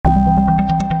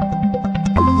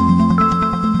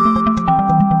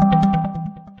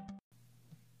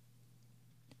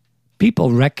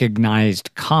People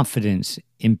recognized confidence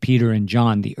in Peter and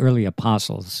John, the early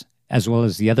apostles, as well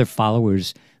as the other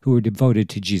followers who were devoted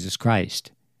to Jesus Christ.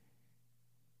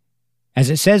 As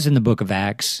it says in the book of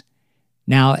Acts,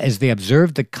 now as they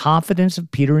observed the confidence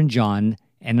of Peter and John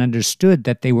and understood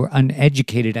that they were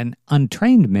uneducated and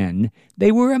untrained men,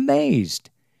 they were amazed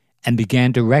and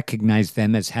began to recognize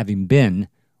them as having been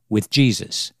with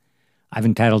Jesus. I've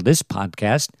entitled this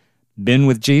podcast, Been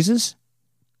with Jesus?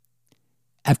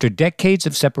 After decades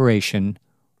of separation,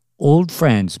 old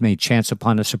friends may chance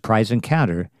upon a surprise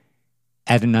encounter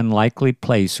at an unlikely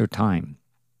place or time.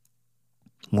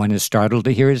 One is startled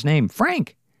to hear his name.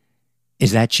 Frank,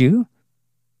 is that you?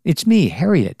 It's me,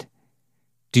 Harriet.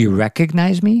 Do you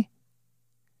recognize me?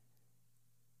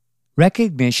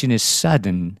 Recognition is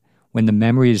sudden when the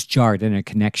memory is jarred and a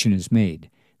connection is made.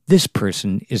 This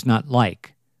person is not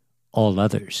like all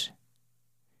others.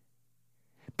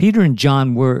 Peter and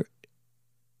John were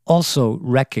also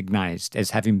recognized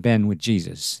as having been with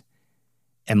Jesus.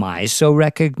 Am I so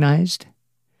recognized?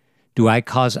 Do I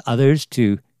cause others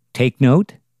to take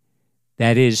note?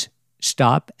 That is,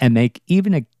 stop and make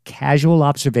even a casual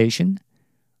observation?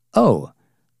 Oh,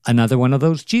 another one of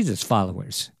those Jesus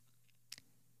followers.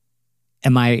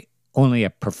 Am I only a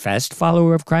professed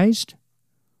follower of Christ?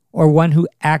 Or one who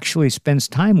actually spends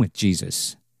time with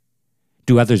Jesus?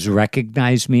 Do others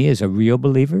recognize me as a real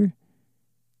believer?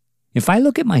 If I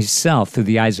look at myself through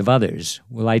the eyes of others,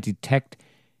 will I detect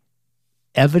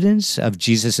evidence of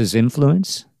Jesus'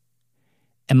 influence?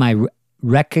 Am I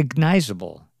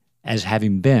recognizable as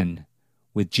having been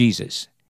with Jesus?